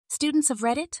Students of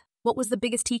Reddit, what was the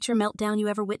biggest teacher meltdown you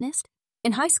ever witnessed?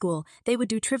 In high school, they would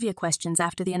do trivia questions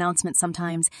after the announcement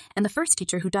sometimes, and the first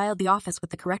teacher who dialed the office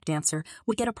with the correct answer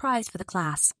would get a prize for the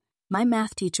class. My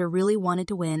math teacher really wanted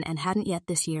to win and hadn't yet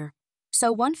this year.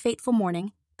 So one fateful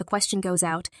morning, the question goes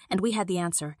out, and we had the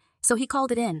answer, so he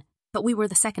called it in, but we were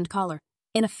the second caller.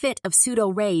 In a fit of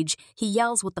pseudo-rage, he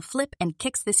yells with the flip and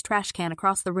kicks this trash can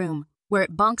across the room, where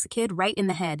it bonks a kid right in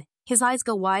the head. His eyes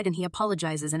go wide and he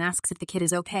apologizes and asks if the kid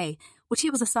is okay, which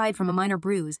he was aside from a minor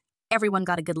bruise. Everyone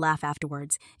got a good laugh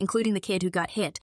afterwards, including the kid who got hit,